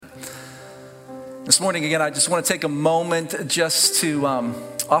This morning, again, I just want to take a moment just to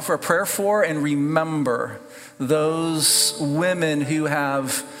offer a prayer for and remember those women who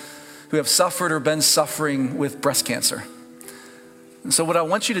have suffered or been suffering with breast cancer. And so what I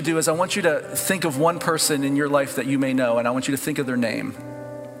want you to do is I want you to think of one person in your life that you may know, and I want you to think of their name.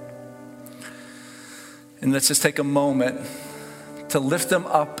 And let's just take a moment to lift them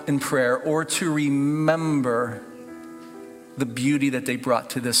up in prayer or to remember the beauty that they brought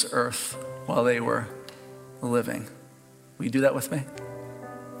to this earth while they were living. Will you do that with me?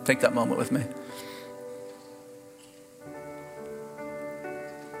 Take that moment with me.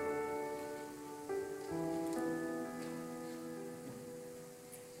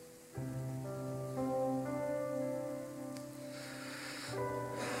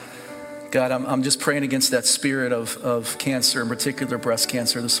 God, I'm just praying against that spirit of cancer, in particular breast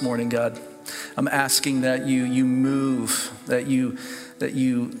cancer this morning, God. I'm asking that you move, that you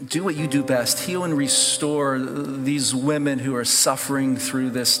do what you do best. Heal and restore these women who are suffering through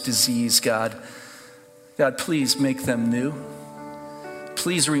this disease, God. God, please make them new.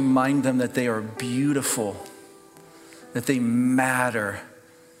 Please remind them that they are beautiful, that they matter,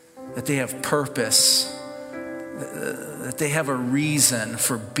 that they have purpose, that they have a reason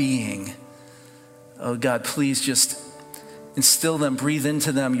for being. Oh God, please just instill them, breathe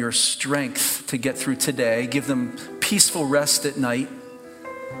into them your strength to get through today. Give them peaceful rest at night.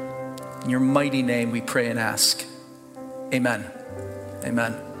 In your mighty name we pray and ask. Amen.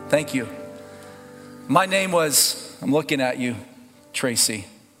 Amen. Thank you. My name was, I'm looking at you, Tracy.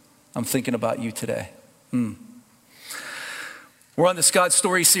 I'm thinking about you today. We're on this God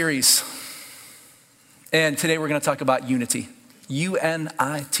Story series. And today we're going to talk about unity.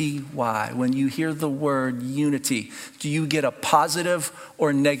 U-N-I-T-Y. When you hear the word unity, do you get a positive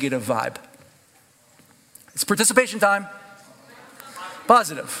or negative vibe? It's participation time.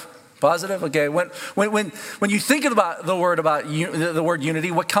 Positive. Positive? Okay. When you think about the word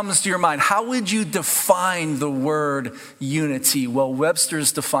unity, what comes to your mind? How would you define the word unity? Well,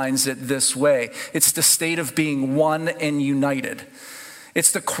 Webster's defines it this way. It's the state of being one and united.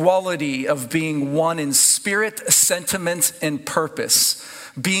 It's the quality of being one in spirit, sentiment, and purpose,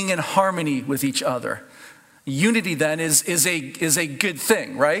 being in harmony with each other. Unity then is a good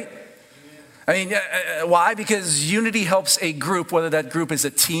thing, right? I mean, why? Because unity helps a group, whether that group is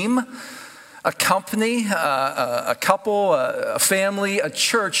a team, a company, a couple, a family, a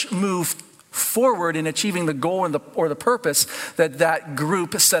church, move forward in achieving the goal or the purpose that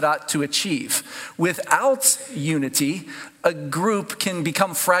group set out to achieve. Without unity, a group can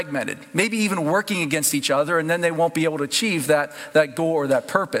become fragmented, maybe even working against each other, and then they won't be able to achieve that goal or that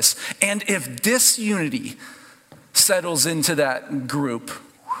purpose. And if disunity settles into that group,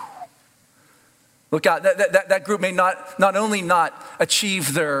 look out, that group may not only not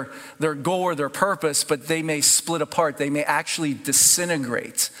achieve their goal or their purpose, but they may split apart. They may actually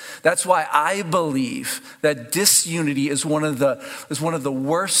disintegrate. That's why I believe that disunity is one of the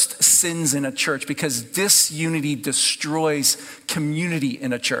worst sins in a church, because disunity destroys community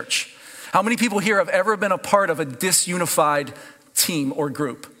in a church. How many people here have ever been a part of a disunified team or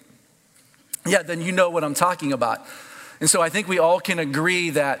group? Yeah, then you know what I'm talking about. And so I think we all can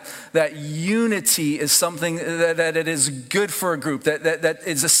agree that unity is something that it is good for a group, that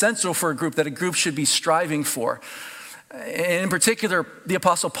is essential for a group, that a group should be striving for. And in particular, the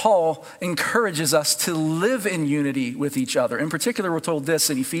Apostle Paul encourages us to live in unity with each other. In particular, we're told this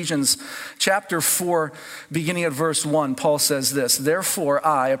in Ephesians chapter 4, beginning at verse 1. Paul says this, "Therefore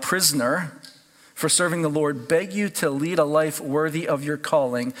I, a prisoner for serving the Lord, beg you to lead a life worthy of your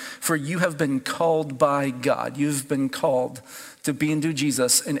calling, for you have been called by God." You've been called to be and do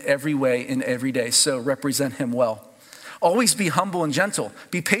Jesus in every way, in every day. So represent him well. "Always be humble and gentle.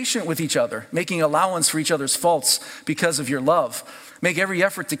 Be patient with each other, making allowance for each other's faults because of your love. Make every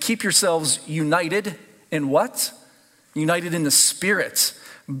effort to keep yourselves united in what? United in the Spirit,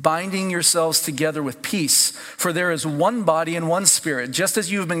 binding yourselves together with peace. For there is one body and one Spirit, just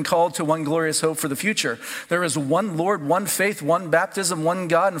as you have been called to one glorious hope for the future. There is one Lord, one faith, one baptism, one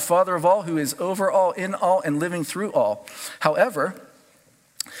God and Father of all, who is over all, in all, and living through all. However,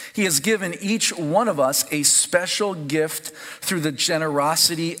 he has given each one of us a special gift through the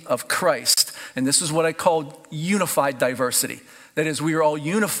generosity of Christ." And this is what I call unified diversity. That is, we are all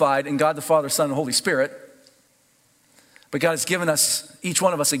unified in God the Father, Son, and Holy Spirit. But God has given us, each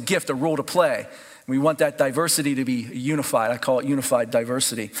one of us, a gift, a role to play. We want that diversity to be unified. I call it unified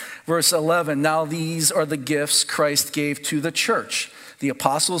diversity. Verse 11, "Now these are the gifts Christ gave to the church: the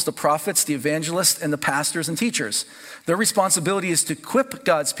apostles, the prophets, the evangelists, and the pastors and teachers. Their responsibility is to equip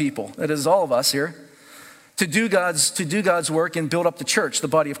God's people," that is all of us here, to do God's work and build up the church, the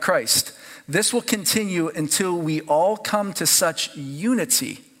body of Christ. This will continue until we all come to such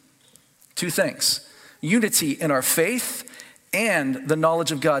unity. Two things: unity in our faith and the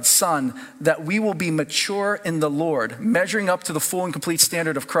knowledge of God's Son, that we will be mature in the Lord, measuring up to the full and complete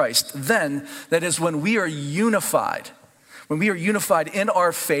standard of Christ. Then, that is when we are unified in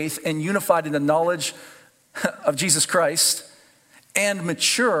our faith and unified in the knowledge of Jesus Christ and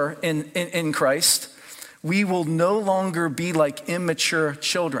mature in Christ, we will no longer be like immature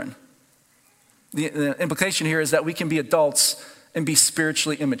children. The implication here is that we can be adults and be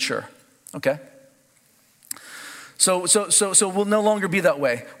spiritually immature, okay? So we'll no longer be that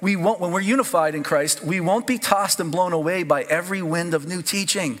way. When we're unified in Christ, we won't be tossed and blown away by every wind of new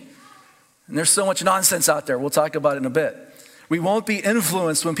teaching. And there's so much nonsense out there. We'll talk about it in a bit. We won't be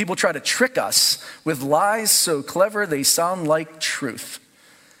influenced when people try to trick us with lies so clever they sound like truth.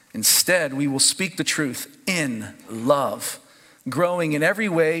 Instead, we will speak the truth in love, growing in every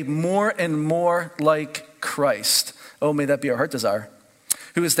way more and more like Christ. Oh, may that be our heart desire.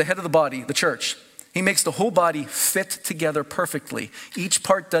 Who is the head of the body, the church. He makes the whole body fit together perfectly. Each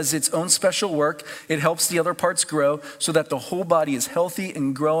part does its own special work. It helps the other parts grow so that the whole body is healthy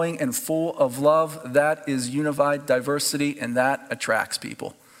and growing and full of love. That is unified diversity, and that attracts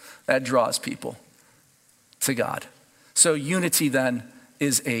people. That draws people to God. So unity then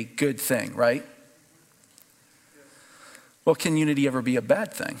is a good thing, right? Well, can unity ever be a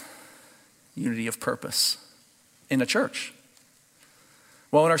bad thing? Unity of purpose in a church.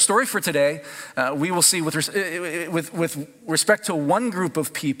 Well, in our story for today, we will see with respect to one group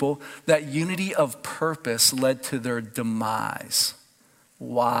of people that unity of purpose led to their demise.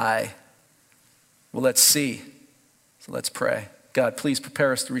 Why? Well, let's see. So let's pray. God, please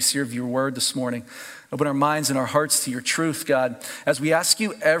prepare us to receive your word this morning. Open our minds and our hearts to your truth, God. As we ask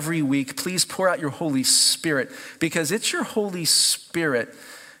you every week, please pour out your Holy Spirit, because it's your Holy Spirit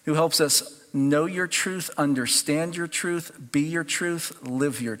who helps us know your truth, understand your truth, be your truth,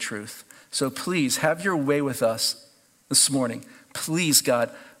 live your truth. So please have your way with us this morning. Please, God,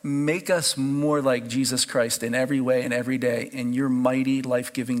 make us more like Jesus Christ in every way and every day. In your mighty,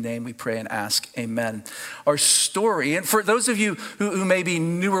 life-giving name we pray and ask, amen. Our story, and for those of you who may be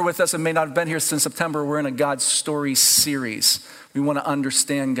newer with us and may not have been here since September, we're in a God story series. We want to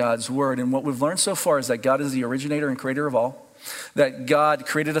understand God's word. And what we've learned so far is that God is the originator and creator of all, that God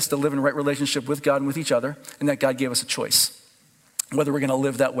created us to live in right relationship with God and with each other, and that God gave us a choice, whether we're going to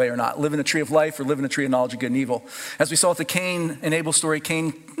live that way or not. Live in the tree of life or live in the tree of knowledge of good and evil. As we saw with the Cain and Abel story,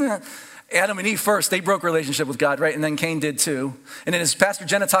 Adam and Eve first, they broke relationship with God, right? And then Cain did too. And then as Pastor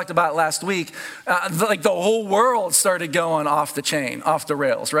Jenna talked about last week, the whole world started going off the chain, off the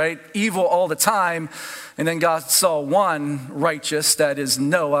rails, right? Evil all the time. And then God saw one righteous, that is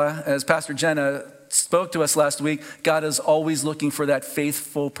Noah. As Pastor Jenna spoke to us last week, God is always looking for that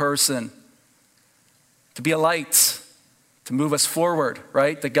faithful person to be a light, to move us forward,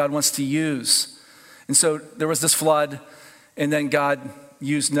 right? That God wants to use. And so there was this flood, and then God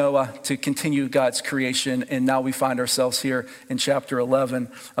used Noah to continue God's creation. And now we find ourselves here in chapter 11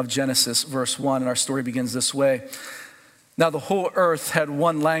 of Genesis, verse 1. And our story begins this way. Now the whole earth had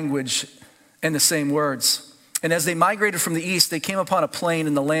one language and the same words. And as they migrated from the east, they came upon a plain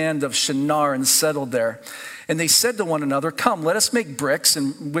in the land of Shinar and settled there. And they said to one another, "Come, let us make bricks,"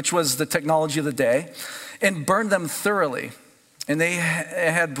 which was the technology of the day, "and burn them thoroughly." And they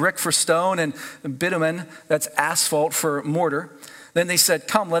had brick for stone and bitumen, that's asphalt, for mortar. Then they said,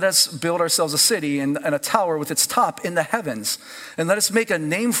 "Come, let us build ourselves a city and a tower with its top in the heavens. And let us make a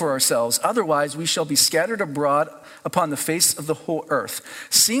name for ourselves. Otherwise, we shall be scattered abroad upon the face of the whole earth."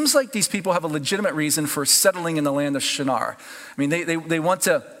 Seems like these people have a legitimate reason for settling in the land of Shinar. I mean, they want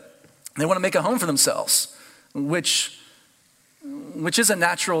to make a home for themselves, which is a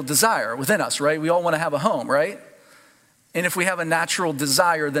natural desire within us, right? We all want to have a home, right? And if we have a natural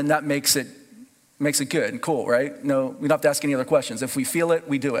desire, then that makes it good and cool, right? No, we don't have to ask any other questions. If we feel it,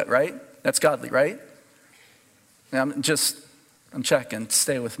 we do it, right? That's godly, right? I'm checking.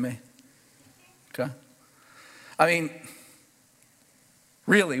 Stay with me. Okay? I mean,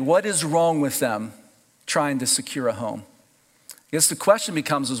 really, what is wrong with them trying to secure a home? I guess the question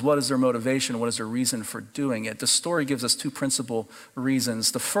becomes what is their motivation? What is their reason for doing it? The story gives us two principal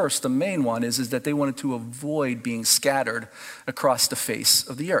reasons. The main one is that they wanted to avoid being scattered across the face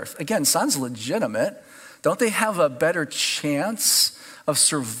of the earth. Again, sounds legitimate. Don't they have a better chance of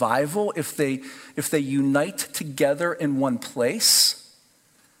survival if they unite together in one place?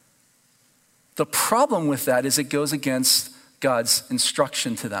 The problem with that is it goes against God's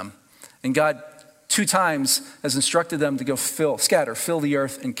instruction to them. And God 2 times has instructed them to go scatter, fill the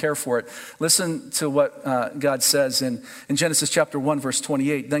earth, and care for it. Listen to what God says in Genesis chapter 1, verse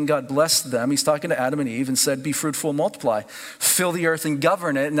 28. Then God blessed them. He's talking to Adam and Eve and said, be fruitful and multiply. Fill the earth and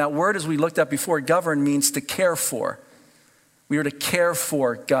govern it. And that word, as we looked at before, govern means to care for. We are to care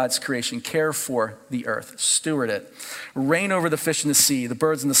for God's creation, care for the earth, steward it. Reign over the fish in the sea, the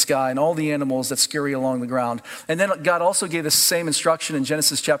birds in the sky, and all the animals that scurry along the ground. And then God also gave the same instruction in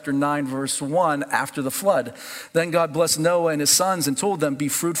Genesis chapter 9, verse 1, after the flood. Then God blessed Noah and his sons and told them, be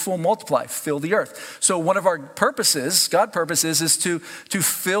fruitful, multiply, fill the earth. So one of our purposes, God's purposes, is to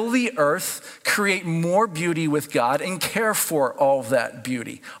fill the earth, create more beauty with God, and care for all of that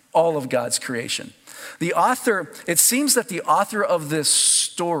beauty, all of God's creation. It seems that the author of this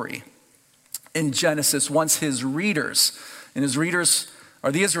story in Genesis wants his readers, and his readers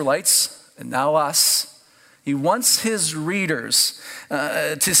are the Israelites, and now us. He wants his readers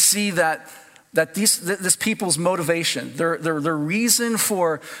to see that this people's motivation, their reason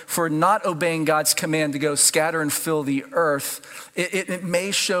for not obeying God's command to go scatter and fill the earth, it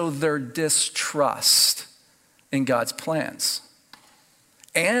may show their distrust in God's plans,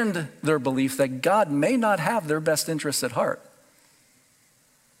 and their belief that God may not have their best interests at heart.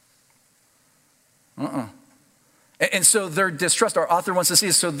 And so their distrust, our author wants to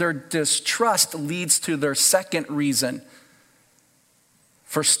see, so their distrust leads to their second reason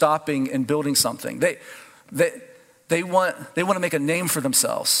for stopping and building something. They want to make a name for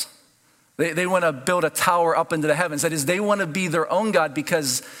themselves. They want to build a tower up into the heavens. That is, they want to be their own God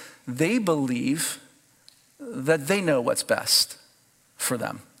because they believe that they know what's best for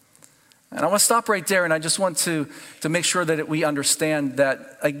them. And I want to stop right there, and I just want to make sure that we understand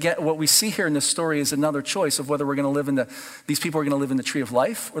that, again, what we see here in this story is another choice of whether we're going to live these people are going to live in the tree of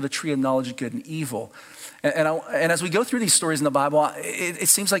life or the tree of knowledge of good and evil. And as we go through these stories in the Bible, it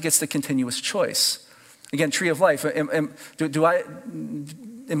seems like it's the continuous choice. Again, tree of life. Do I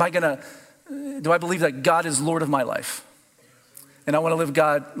believe that God is Lord of my life? And I want to live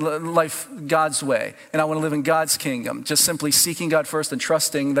life God's way. And I want to live in God's kingdom, just simply seeking God first and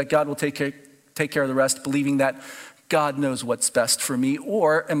trusting that God will take care of the rest, believing that God knows what's best for me.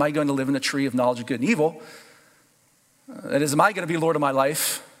 Or am I going to live in the tree of knowledge of good and evil? That is, am I going to be Lord of my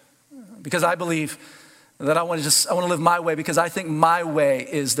life? Because I believe that I want to live my way because I think my way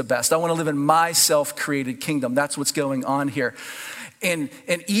is the best. I want to live in my self-created kingdom. That's what's going on here. And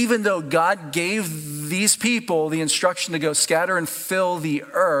even though God gave these people the instruction to go scatter and fill the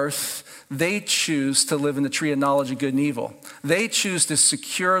earth, they choose to live in the tree of knowledge of good and evil. They choose to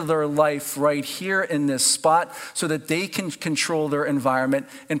secure their life right here in this spot so that they can control their environment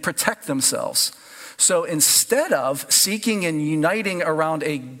and protect themselves. So instead of seeking and uniting around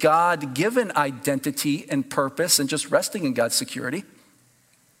a God-given identity and purpose and just resting in God's security,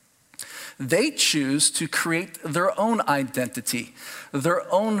 they choose to create their own identity, their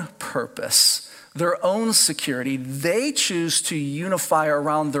own purpose, their own security. They choose to unify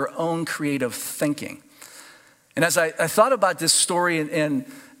around their own creative thinking. And as I thought about this story and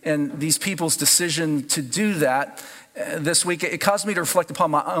these people's decision to do that this week, it caused me to reflect upon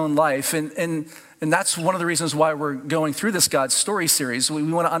my own life. And that's one of the reasons why we're going through this God's story series. We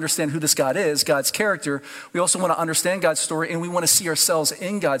want to understand who this God is, God's character. We also want to understand God's story, and we want to see ourselves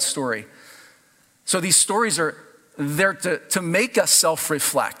in God's story. So these stories are there to make us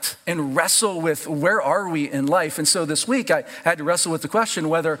self-reflect and wrestle with where are we in life. And so this week I had to wrestle with the question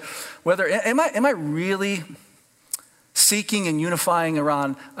whether am I really seeking and unifying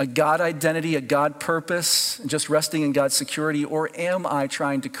around a God identity, a God purpose, and just resting in God's security, or am I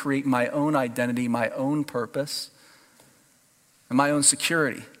trying to create my own identity, my own purpose, and my own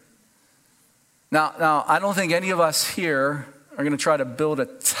security? Now I don't think any of us here are going to try to build a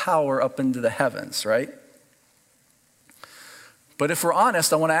tower up into the heavens, right? But if we're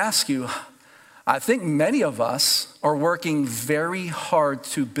honest, I want to ask you, I think many of us are working very hard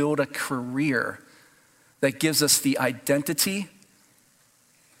to build a career that gives us the identity,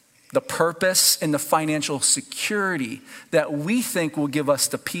 the purpose, and the financial security that we think will give us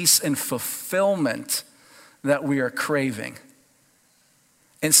the peace and fulfillment that we are craving.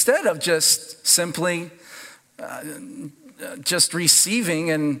 Instead of just simply just receiving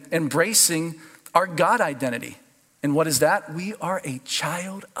and embracing our God identity. And what is that? We are a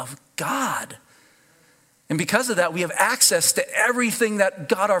child of God. And because of that, we have access to everything that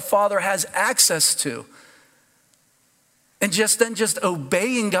God our Father has access to. And just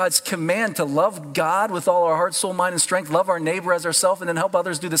obeying God's command to love God with all our heart, soul, mind, and strength, love our neighbor as ourselves, and then help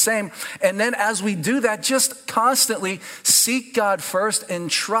others do the same. And then as we do that, just constantly seek God first and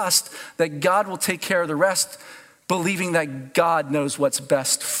trust that God will take care of the rest, believing that God knows what's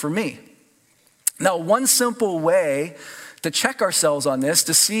best for me. Now, one simple way to check ourselves on this,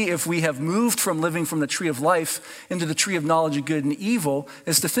 to see if we have moved from living from the tree of life into the tree of knowledge of good and evil,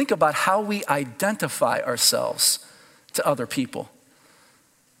 is to think about how we identify ourselves to other people.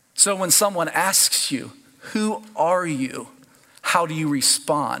 So when someone asks you, who are you? How do you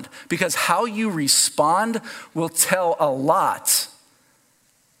respond? Because how you respond will tell a lot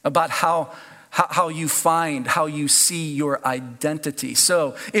about how you find, how you see your identity.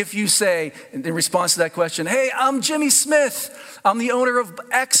 So if you say, in response to that question, hey, I'm Jimmy Smith. I'm the owner of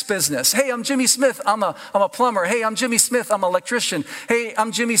X business. Hey, I'm Jimmy Smith. I'm a plumber. Hey, I'm Jimmy Smith. I'm an electrician. Hey,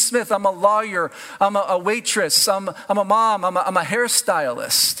 I'm Jimmy Smith. I'm a lawyer. I'm a waitress. I'm a mom. I'm a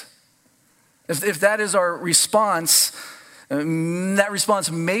hairstylist. If that is our response, that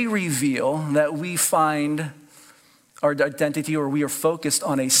response may reveal that we find our identity, or we are focused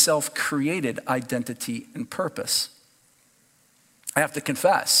on a self-created identity and purpose. I have to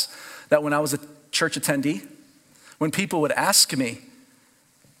confess that when I was a church attendee, when people would ask me,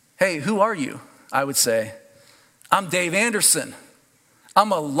 hey, who are you? I would say, I'm Dave Anderson.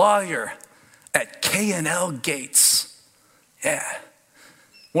 I'm a lawyer at K&L Gates. Yeah,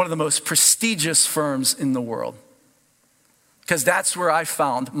 one of the most prestigious firms in the world. Because that's where I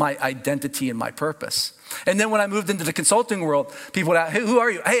found my identity and my purpose. And then when I moved into the consulting world, people would ask, hey, who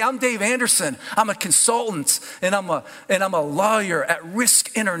are you? Hey, I'm Dave Anderson. I'm a consultant, and I'm a lawyer at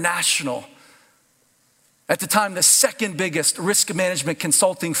Risk International. At the time, the second biggest risk management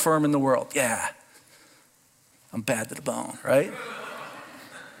consulting firm in the world. Yeah, I'm bad to the bone, right?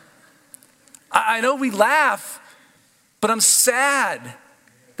 I know we laugh, but I'm sad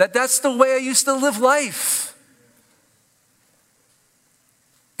that that's the way I used to live life.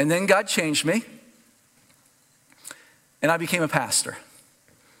 And then God changed me, and I became a pastor.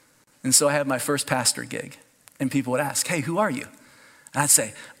 And so I had my first pastor gig, and people would ask, hey, who are you? And I'd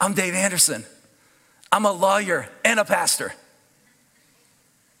say, I'm Dave Anderson. I'm a lawyer and a pastor.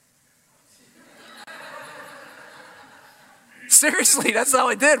 Seriously, that's how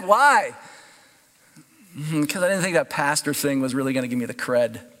I did. Why? Because I didn't think that pastor thing was really going to give me the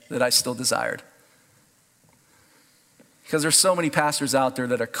cred that I still desired. Because there's so many pastors out there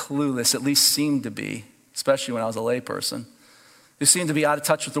that are clueless, at least seem to be, especially when I was a layperson. They seemed to be out of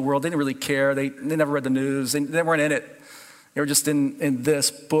touch with the world. They didn't really care. They never read the news. They weren't in it. They were just in this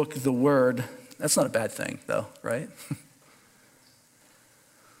book, the Word. That's not a bad thing, though, right? But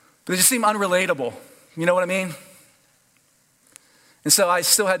they just seem unrelatable. You know what I mean? And so I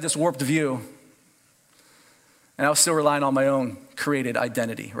still had this warped view. And I was still relying on my own created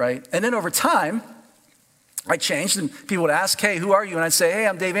identity, right? And then over time, I changed, and people would ask, hey, who are you? And I'd say, hey,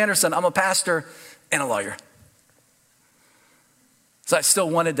 I'm Dave Anderson. I'm a pastor and a lawyer. So I still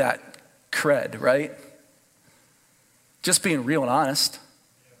wanted that cred, right? Just being real and honest.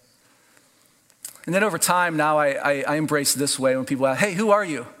 And then over time, now I embrace this way when people ask, hey, who are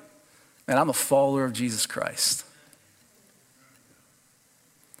you? And I'm a follower of Jesus Christ.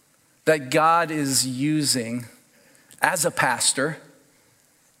 That God is using as a pastor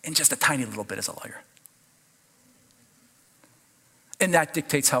and just a tiny little bit as a lawyer. And that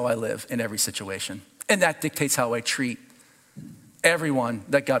dictates how I live in every situation. And that dictates how I treat everyone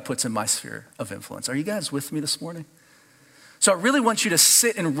that God puts in my sphere of influence. Are you guys with me this morning? So I really want you to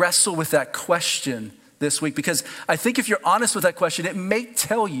sit and wrestle with that question this week, because I think if you're honest with that question, it may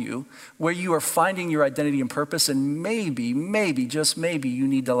tell you where you are finding your identity and purpose, and maybe, just maybe, you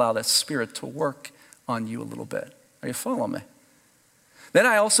need to allow that Spirit to work on you a little bit. Are you following me? Then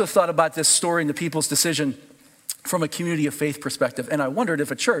I also thought about this story in the people's decision from a community of faith perspective. And I wondered if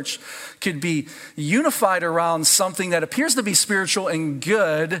a church could be unified around something that appears to be spiritual and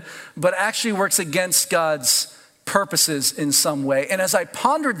good, but actually works against God's purposes in some way. And as I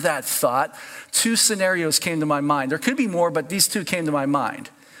pondered that thought, two scenarios came to my mind. There could be more, but these two came to my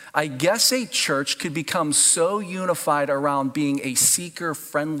mind. I guess a church could become so unified around being a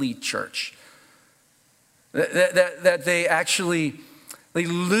seeker-friendly church that they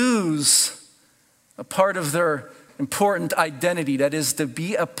lose a part of their important identity, that is to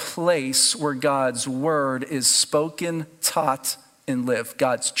be a place where God's word is spoken, taught, and lived.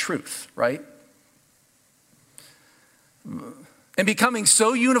 God's truth, right? And becoming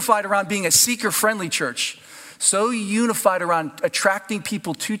so unified around being a seeker-friendly church, so unified around attracting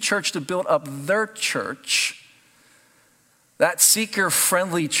people to church to build up their church, that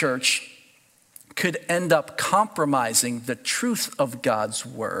seeker-friendly church could end up compromising the truth of God's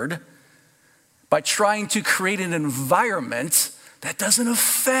word by trying to create an environment that doesn't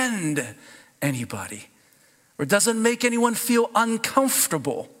offend anybody or doesn't make anyone feel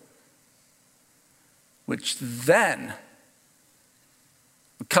uncomfortable, which then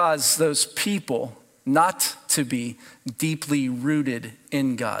cause those people not to be deeply rooted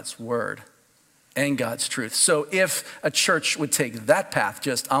in God's word and God's truth. So if a church would take that path,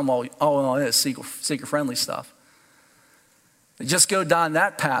 just I'm all in this seeker-friendly stuff, just go down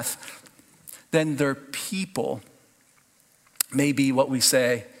that path, then their people may be what we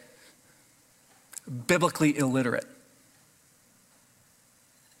say biblically illiterate.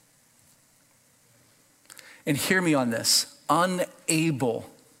 And hear me on this, unable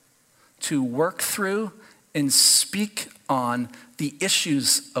to work through and speak on the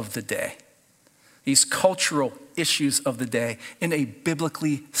issues of the day, these cultural issues of the day in a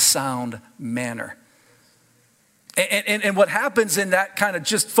biblically sound manner. And what happens in that kind of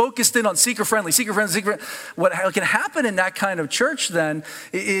just focused in on seeker-friendly, what can happen in that kind of church then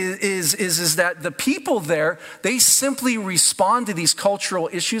is that the people there, they simply respond to these cultural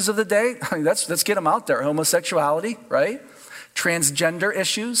issues of the day. I mean, let's get them out there. Homosexuality, right? Transgender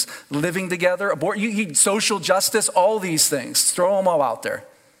issues, living together, social justice, all these things. Throw them all out there.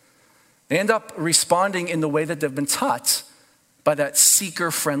 They end up responding in the way that they've been taught by that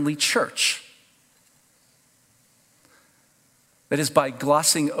seeker-friendly church. That is by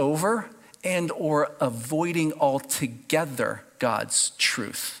glossing over and or avoiding altogether God's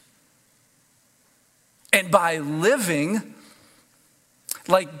truth. And by living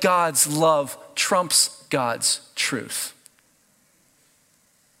like God's love trumps God's truth.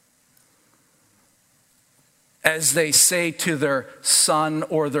 As they say to their son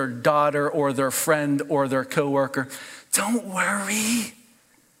or their daughter or their friend or their coworker, don't worry.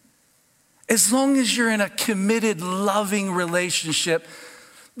 As long as you're in a committed, loving relationship,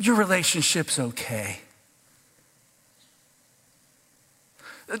 your relationship's okay.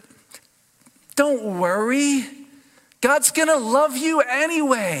 Don't worry. God's gonna love you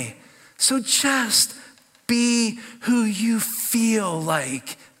anyway. So just be who you feel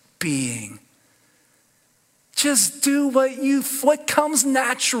like being. Just do what comes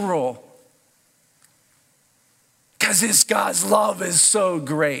natural. Because God's love is so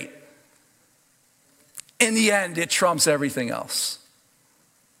great. In the end, it trumps everything else.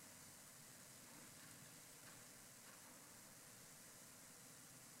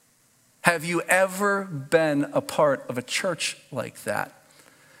 Have you ever been a part of a church like that?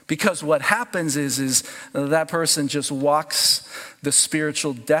 Because what happens is that person just walks the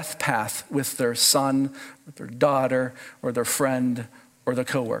spiritual death path with their son, with their daughter, or their friend, or their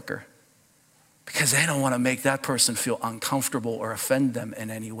coworker. Because they don't want to make that person feel uncomfortable or offend them in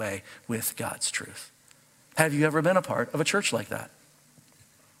any way with God's truth. Have you ever been a part of a church like that?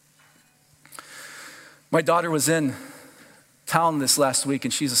 My daughter was in town this last week,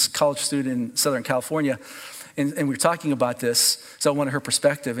 and she's a college student in Southern California, and we were talking about this, so I wanted her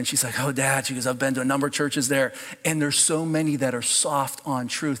perspective, and she's like, oh, Dad, she goes, I've been to a number of churches there, and there's so many that are soft on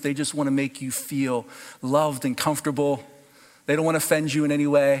truth. They just want to make you feel loved and comfortable. They don't want to offend you in any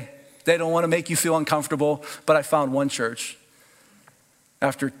way. They don't want to make you feel uncomfortable, but I found one church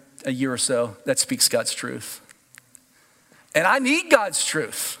after a year or so that speaks God's truth. And I need God's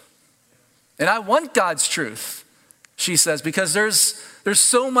truth. And I want God's truth, she says, because there's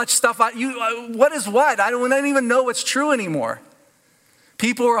so much stuff what is what? I don't even know what's true anymore.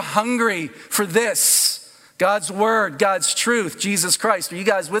 People are hungry for this. God's word, God's truth, Jesus Christ. Are you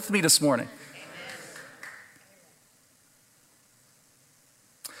guys with me this morning?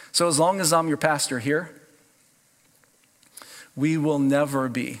 So as long as I'm your pastor here, we will never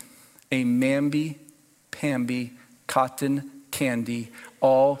be a mamby-pamby, cotton candy,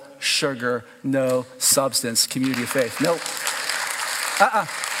 all sugar, no substance community of faith. No.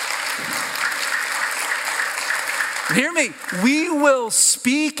 Hear me. We will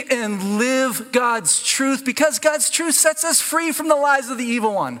speak and live God's truth because God's truth sets us free from the lies of the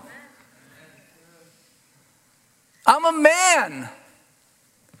evil one. I'm a man,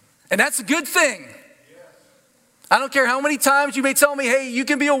 and that's a good thing. I don't care how many times you may tell me, hey, you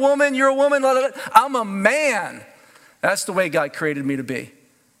can be a woman, you're a woman. I'm a man. That's the way God created me to be.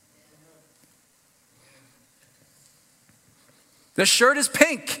 This shirt is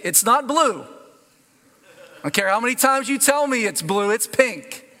pink. It's not blue. I don't care how many times you tell me it's blue, it's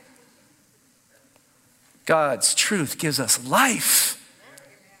pink. God's truth gives us life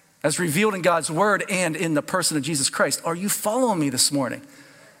as revealed in God's word and in the person of Jesus Christ. Are you following me this morning?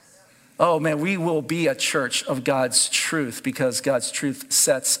 Oh man, we will be a church of God's truth because God's truth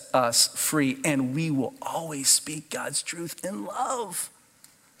sets us free, and we will always speak God's truth in love.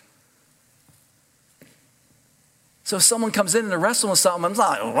 So if someone comes in and they're wrestling with something, I'm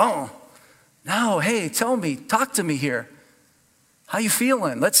like, oh, no, hey, tell me, talk to me here. How you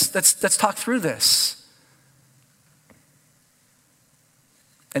feeling? Let's talk through this.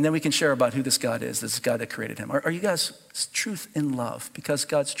 And then we can share about who this God is, this God that created him. Are you guys truth in love? Because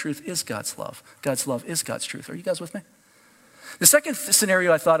God's truth is God's love. God's love is God's truth. Are you guys with me? The second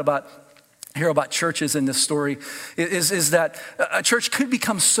scenario I thought about here about churches in this story is that a church could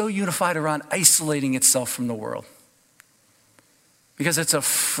become so unified around isolating itself from the world. Because it's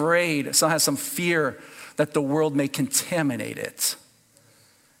afraid, it has some fear that the world may contaminate it.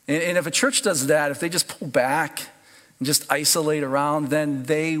 And if a church does that, if they just pull back and just isolate around, then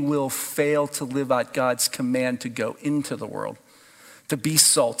they will fail to live out God's command to go into the world, to be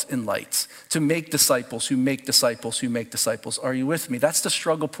salt and light, to make disciples who make disciples who make disciples. Are you with me? That's the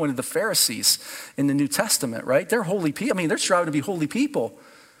struggle point of the Pharisees in the New Testament, right? They're holy people. They're striving to be holy people.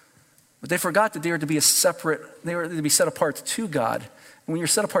 But they forgot that they were to be they were to be set apart to God. And when you're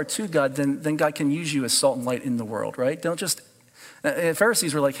set apart to God, then God can use you as salt and light in the world, right? Don't just,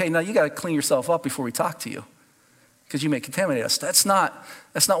 Pharisees were like, hey, now you got to clean yourself up before we talk to you, because you may contaminate us. That's not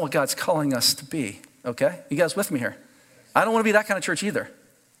what God's calling us to be, okay? You guys with me here? I don't want to be that kind of church either.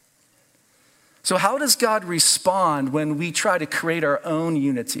 So how does God respond when we try to create our own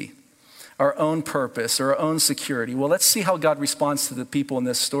unity, our own purpose, or our own security? Well, let's see how God responds to the people in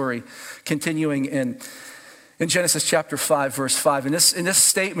this story, continuing in Genesis chapter 5, verse 5. And this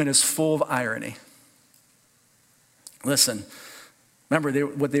statement is full of irony. Listen, remember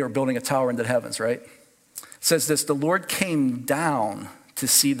they were building a tower into the heavens, right? It says this, the Lord came down to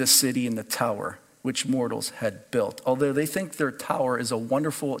see the city and the tower which mortals had built. Although they think their tower is a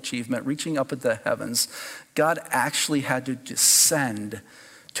wonderful achievement, reaching up at the heavens, God actually had to descend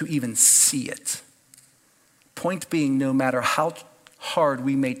to even see it. Point being, no matter how hard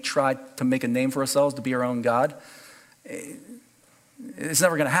we may try to make a name for ourselves, to be our own God, it's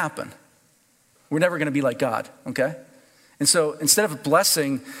never going to happen. We're never going to be like God, okay? And so instead of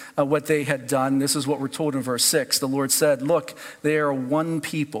blessing what they had done, this is what we're told in verse 6. The Lord said, look, they are one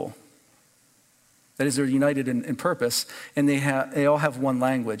people. That is, they're united in purpose, and they all have one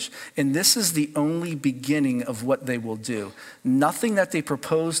language. And this is the only beginning of what they will do. Nothing that they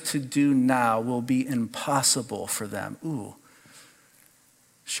propose to do now will be impossible for them. Ooh.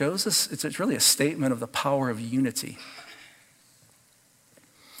 Shows us, it's really a statement of the power of unity.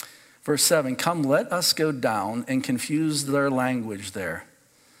 Verse 7, come, let us go down and confuse their language there,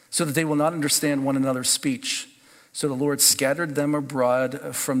 so that they will not understand one another's speech. So the Lord scattered them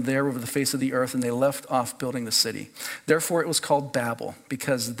abroad from there over the face of the earth, and they left off building the city. Therefore it was called Babel,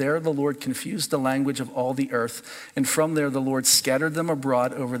 because there the Lord confused the language of all the earth, and from there the Lord scattered them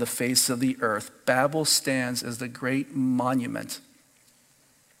abroad over the face of the earth. Babel stands as the great monument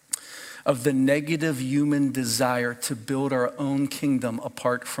of the negative human desire to build our own kingdom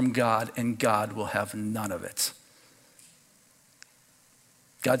apart from God, and God will have none of it.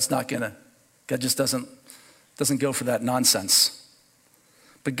 God just doesn't go for that nonsense.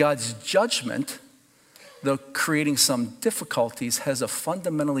 But God's judgment, though creating some difficulties, has a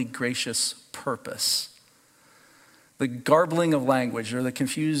fundamentally gracious purpose. The garbling of language, or the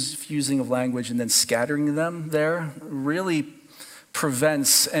confusing of language and then scattering them there, really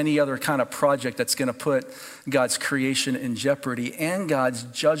prevents any other kind of project that's going to put God's creation in jeopardy. And God's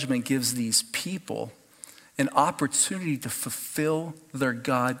judgment gives these people an opportunity to fulfill their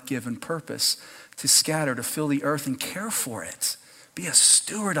God-given purpose, to scatter, to fill the earth and care for it, be a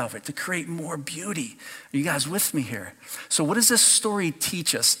steward of it, to create more beauty. Are you guys with me here? So what does this story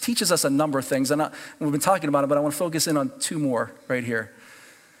teach us? It teaches us a number of things. We've been talking about it, but I want to focus in on two more right here.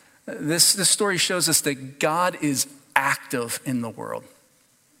 This story shows us that God is active in the world.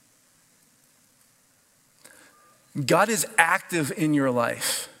 God is active in your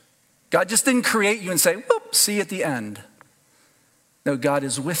life. God just didn't create you and say, whoop, see you at the end. No, God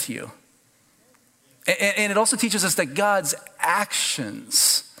is with you. And it also teaches us that God's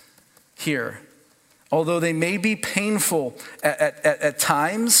actions here, although they may be painful at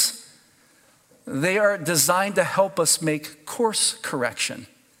times, they are designed to help us make course correction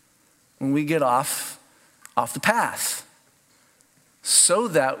when we get off the path, so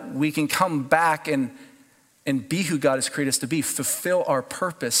that we can come back and be who God has created us to be, fulfill our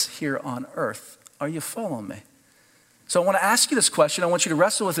purpose here on earth. Are you following me? So I want to ask you this question. I want you to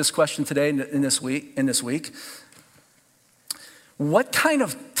wrestle with this question today in this week. What kind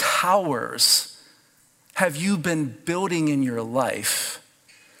of towers have you been building in your life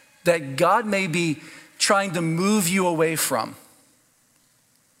that God may be trying to move you away from?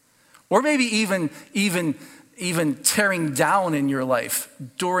 Or maybe even tearing down in your life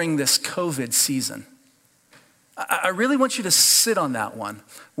during this COVID season? I really want you to sit on that one.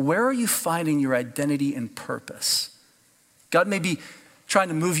 Where are you finding your identity and purpose? God may be trying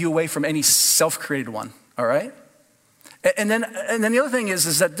to move you away from any self-created one, all right? And then the other thing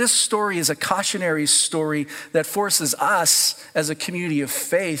is that this story is a cautionary story that forces us as a community of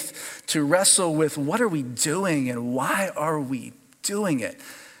faith to wrestle with what are we doing and why are we doing it?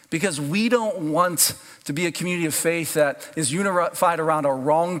 Because we don't want to be a community of faith that is unified around a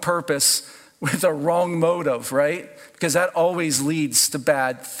wrong purpose with a wrong motive, right? Because that always leads to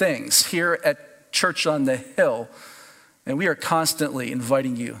bad things. Here at Church on the Hill, and we are constantly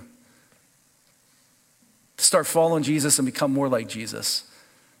inviting you to start following Jesus and become more like Jesus.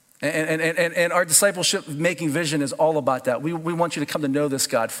 And our discipleship making vision is all about that. We want you to come to know this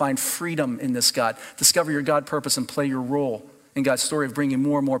God, find freedom in this God, discover your God purpose and play your role in God's story of bringing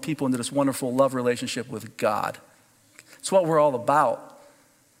more and more people into this wonderful love relationship with God. It's what we're all about.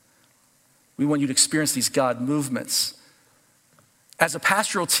 We want you to experience these God movements. As a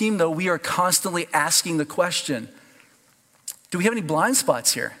pastoral team, though, we are constantly asking the question, do we have any blind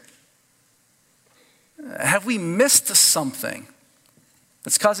spots here? Have we missed something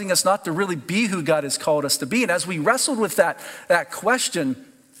that's causing us not to really be who God has called us to be? And as we wrestled with that question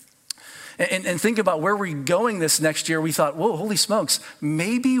and think about where we're going this next year, we thought, whoa, holy smokes,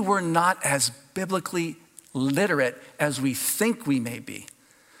 maybe we're not as biblically literate as we think we may be.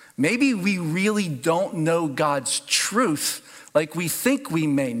 Maybe we really don't know God's truth like we think we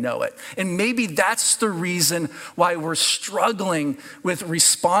may know it. And maybe that's the reason why we're struggling with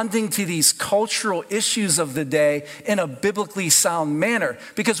responding to these cultural issues of the day in a biblically sound manner,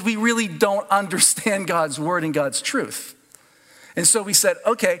 because we really don't understand God's word and God's truth. And so we said,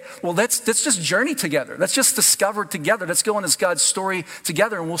 okay, well, let's just journey together. Let's just discover together. Let's go on this God's story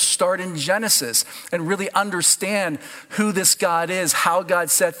together, and we'll start in Genesis and really understand who this God is, how God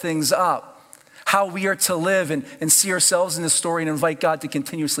set things up, how we are to live and see ourselves in this story and invite God to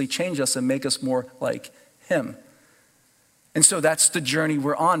continuously change us and make us more like him. And so that's the journey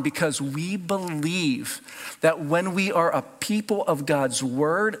we're on, because we believe that when we are a people of God's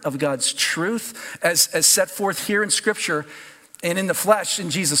word, of God's truth, as set forth here in Scripture and in the flesh in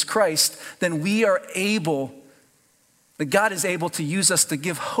Jesus Christ, then we are able, that God is able to use us to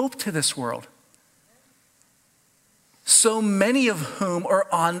give hope to this world. So many of whom are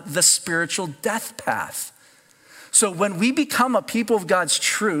on the spiritual death path. So when we become a people of God's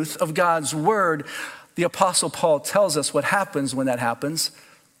truth, of God's word, the Apostle Paul tells us what happens when that happens.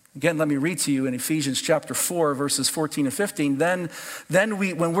 Again, let me read to you in Ephesians chapter 4, verses 14 and 15. Then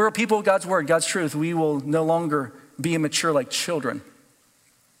when we're a people of God's word, God's truth, we will no longer be immature like children.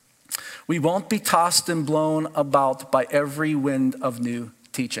 We won't be tossed and blown about by every wind of new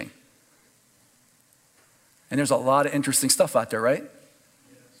teaching. And there's a lot of interesting stuff out there, right?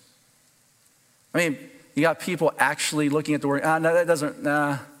 Yes. I mean, you got people actually looking at the word,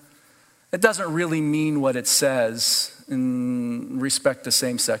 it doesn't really mean what it says in respect to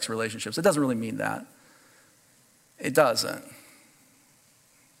same-sex relationships. It doesn't really mean that. It doesn't.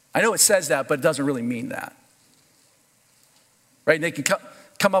 I know it says that, but it doesn't really mean that. Right? And they can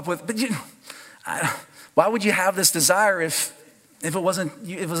come up with, why would you have this desire if it wasn't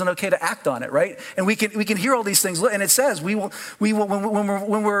okay to act on it, right? And we can hear all these things, and it says we will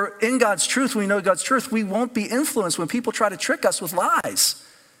when we're in God's truth, when we know God's truth, we won't be influenced when people try to trick us with lies.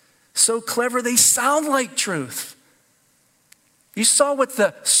 So clever they sound like truth. You saw what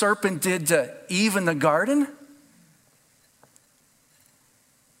the serpent did to Eve in the garden?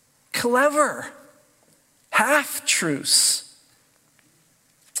 Clever, half-truths.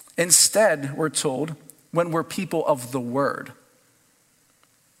 Instead, we're told, when we're people of the word,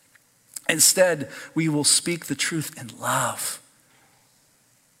 instead, we will speak the truth in love,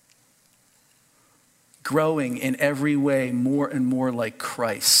 growing in every way more and more like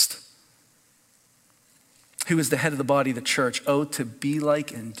Christ, who is the head of the body, the church. Oh, to be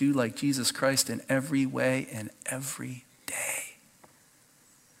like and do like Jesus Christ in every way and every day.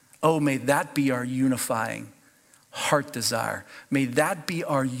 Oh, may that be our unifying heart desire. May that be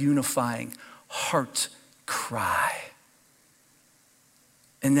our unifying heart cry.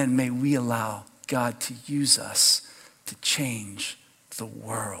 And then may we allow God to use us to change the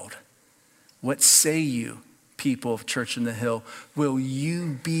world. What say you, people of Church on the Hill? Will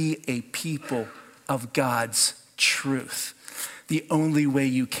you be a people of God's truth? The only way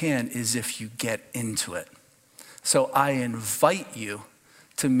you can is if you get into it. So I invite you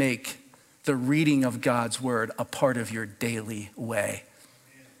to make the reading of God's word a part of your daily way,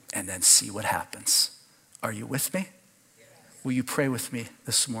 and then see what happens. Are you with me? Will you pray with me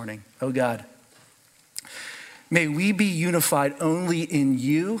this morning? Oh God, may we be unified only in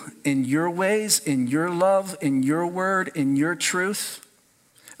you, in your ways, in your love, in your word, in your truth.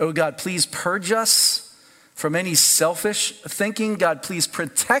 Oh God, please purge us from any selfish thinking. God, please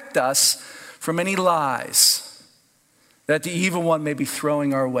protect us from any lies. that the evil one may be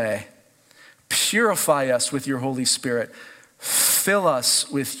throwing our way. Purify us with your Holy Spirit. Fill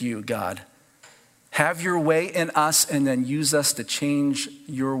us with you, God. Have your way in us and then use us to change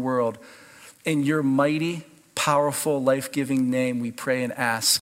your world. In your mighty, powerful, life-giving name, we pray and ask.